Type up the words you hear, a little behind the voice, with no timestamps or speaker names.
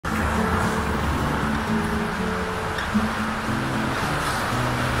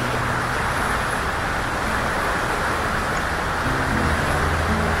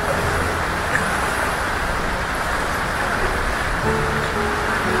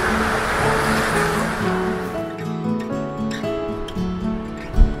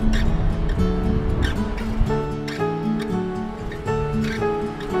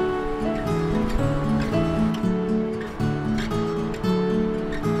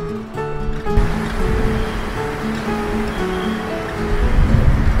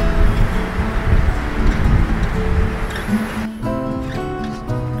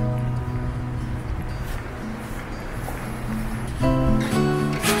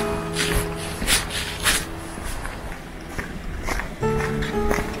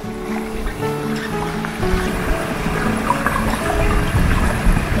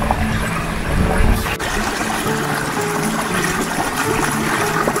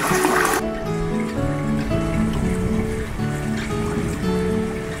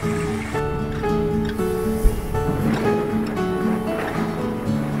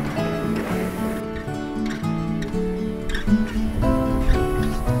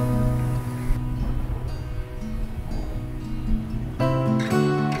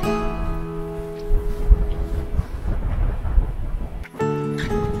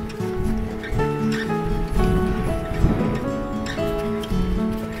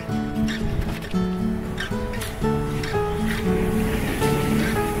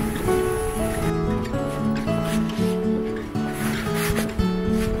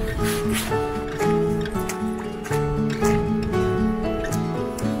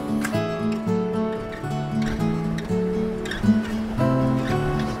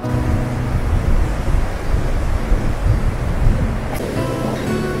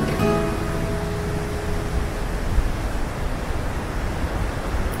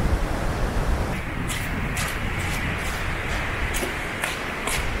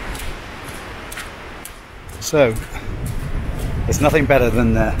So, there's nothing better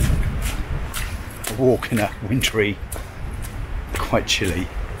than a walk in a wintry, quite chilly,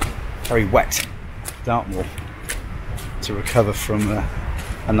 very wet Dartmoor to recover from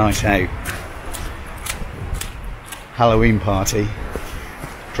a night out. Halloween party,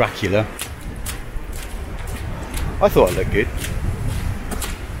 Dracula. I thought I looked good.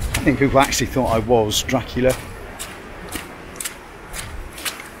 I think people actually thought I was Dracula.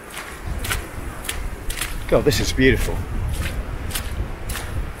 God, this is beautiful.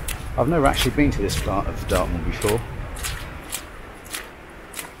 I've never actually been to this part of Dartmoor before.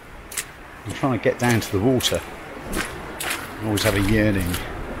 I'm trying to get down to the water. I always have a yearning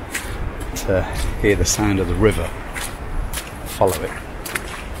to hear the sound of the river, follow it.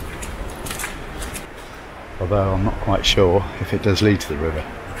 Although I'm not quite sure if it does lead to the river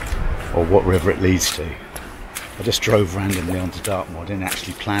or what river it leads to. I just drove randomly onto Dartmoor. I didn't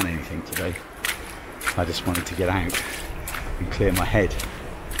actually plan anything today. I just wanted to get out and clear my head,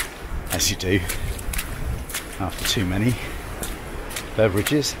 as you do after too many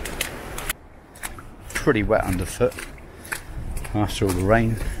beverages. Pretty wet underfoot after all the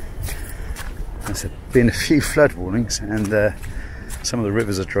rain. There's been a few flood warnings, and some of the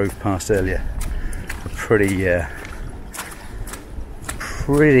rivers I drove past earlier are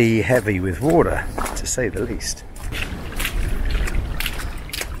pretty heavy with water, to say the least.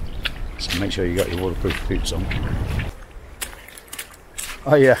 So make sure you got your waterproof boots on.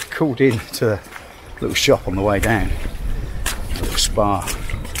 I called in to a little shop on the way down, a little spa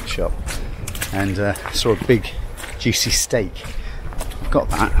shop, and saw a big juicy steak. I've got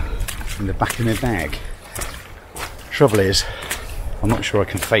that in the back of my bag. Trouble is, I'm not sure I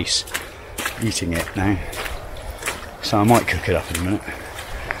can face eating it now, so I might cook it up in a minute.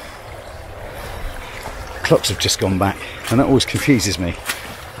 Clocks have just gone back, and that always confuses me.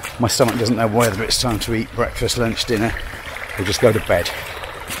 My stomach doesn't know whether it's time to eat breakfast, lunch, dinner, or just go to bed.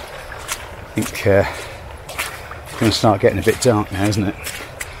 I think it's going to start getting a bit dark now, isn't it?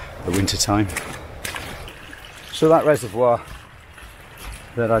 The winter time. So that reservoir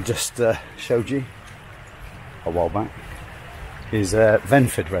that I just showed you a while back is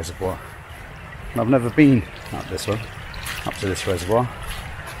Venford Reservoir. And I've never been up this one, up to this reservoir.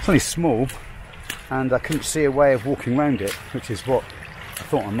 It's only small, and I couldn't see a way of walking around it, which is what I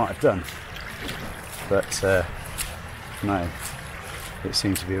thought I might have done. But no, it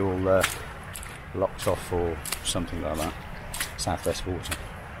seems to be all locked off or something like that. Southwest water.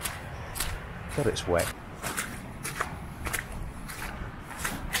 God, it's wet.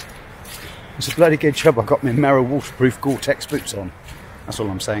 It's a bloody good job I got my Merrill waterproof Gore-Tex boots on. That's all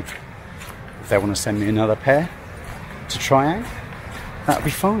I'm saying. If they want to send me another pair to try out, that'll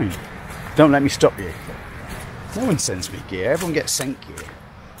be fine. Don't let me stop you. No one sends me gear. Everyone gets sent gear.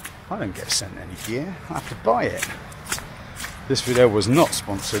 I don't get sent any gear. I have to buy it. This video was not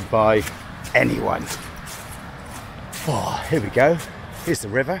sponsored by anyone. Oh, here we go. Here's the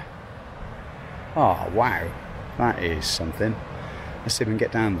river. Oh, wow. That is something. Let's see if we can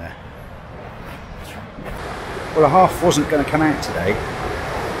get down there. Well, a half wasn't going to come out today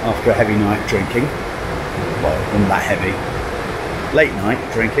after a heavy night drinking. Well, it wasn't that heavy. Late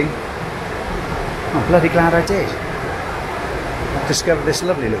night drinking. I'm bloody glad I did. I've discovered this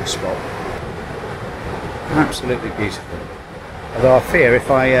lovely little spot. Absolutely beautiful. Although I fear if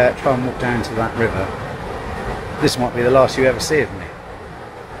I try and walk down to that river, this might be the last you ever see of me.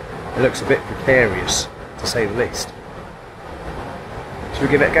 It looks a bit precarious, to say the least. Should we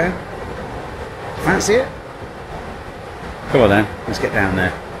give it a go? Fancy it? Come on then, let's get down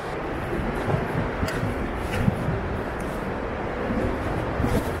there.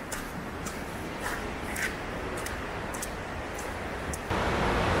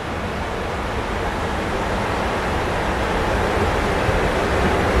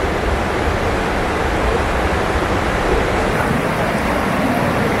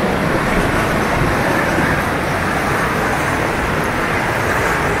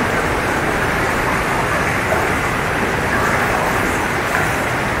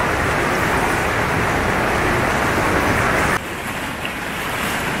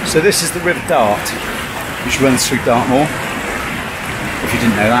 So this is the River Dart, which runs through Dartmoor. If you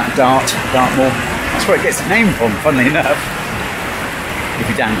didn't know that, Dartmoor, that's where it gets its name from, funnily enough,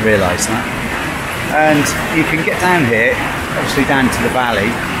 if you didn't realise that. And you can get down here, obviously down to the valley,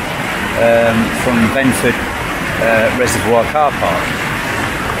 from Venford Reservoir car park.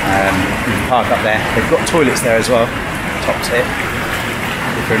 You can park up there. They've got toilets there as well, top tip,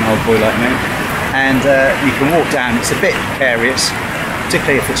 if you're an old boy like me. And you can walk down. It's a bit precarious,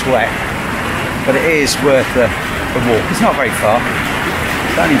 particularly if it's wet, but it is worth the walk. It's not very far.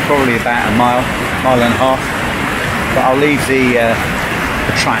 It's only probably about a mile and a half, but I'll leave the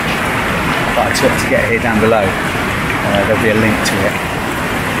track that I took to get here down below. There'll be a link to it,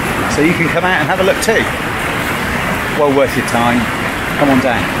 so you can come out and have a look too. Well worth your time. Come on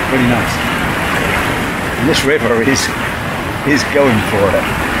down, really nice. And this river is going for it.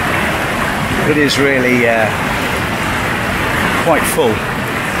 It is really quite full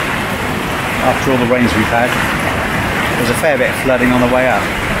after all the rains we've had. There's a fair bit of flooding on the way up,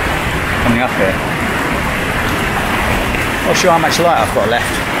 coming up here. Not sure how much light I've got left,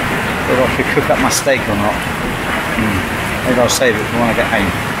 whether I could cook up my steak or not. Maybe I'll save it for when I get home.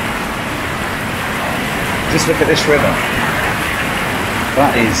 Just look at this river.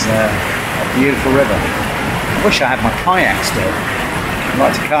 That is a beautiful river. I wish I had my kayak still. I'd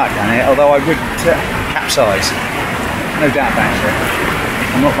like to kayak down here, although I would capsize. No doubt about it.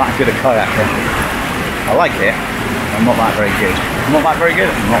 I'm not that good at kayaking. I like it. I'm not that very good. I'm not that very good.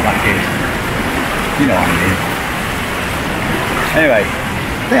 I'm not that good. You know what I mean. Anyway,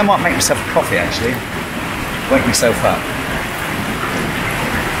 I think I might make myself a coffee actually. Wake myself up.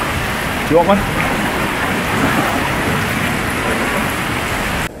 Do you want one?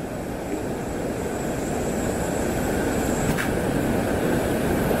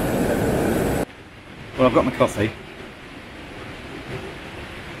 Well, I've got my coffee.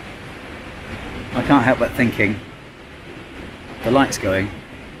 I can't help but thinking, the light's going,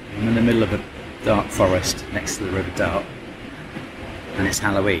 I'm in the middle of a dark forest next to the River Dart, and it's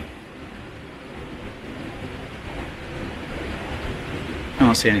Halloween.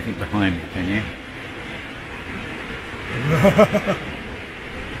 Can't see anything behind me, can you?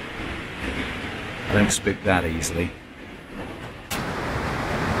 I don't spook that easily.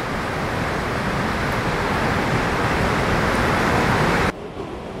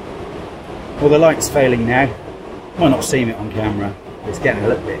 Well, the light's failing now. Might not seem it on camera. It's getting a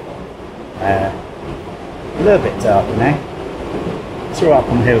little bit darker now. It's alright up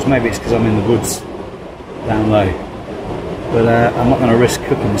on the hills. Maybe it's because I'm in the woods down low. But I'm not going to risk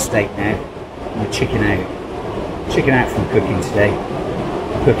cooking the steak now. I'm going to chicken out from cooking today.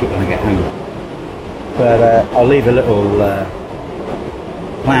 I'll cook it when I get home. But I'll leave a little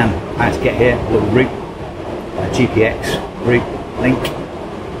plan how to get here, a little route, GPX route link.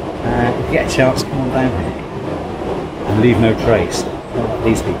 If you get a chance, come on down here and leave no trace. Not like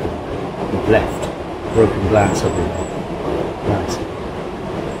these people who've left broken glass everywhere. Right.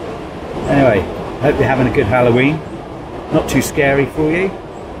 Anyway, hope you're having a good Halloween. Not too scary for you,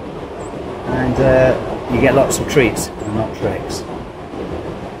 and you get lots of treats and not tricks.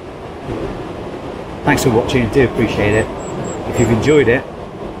 Thanks for watching, I do appreciate it. If you've enjoyed it,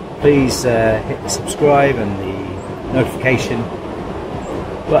 please hit the subscribe and the notification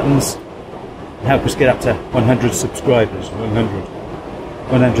buttons and help us get up to 100 subscribers.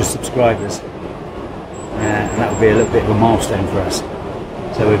 100 subscribers, and that would be a little bit of a milestone for us,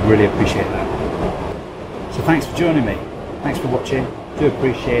 so we'd really appreciate that. So thanks for joining me, thanks for watching, do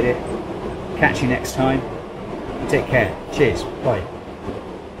appreciate it. Catch you next time, take care, cheers, bye.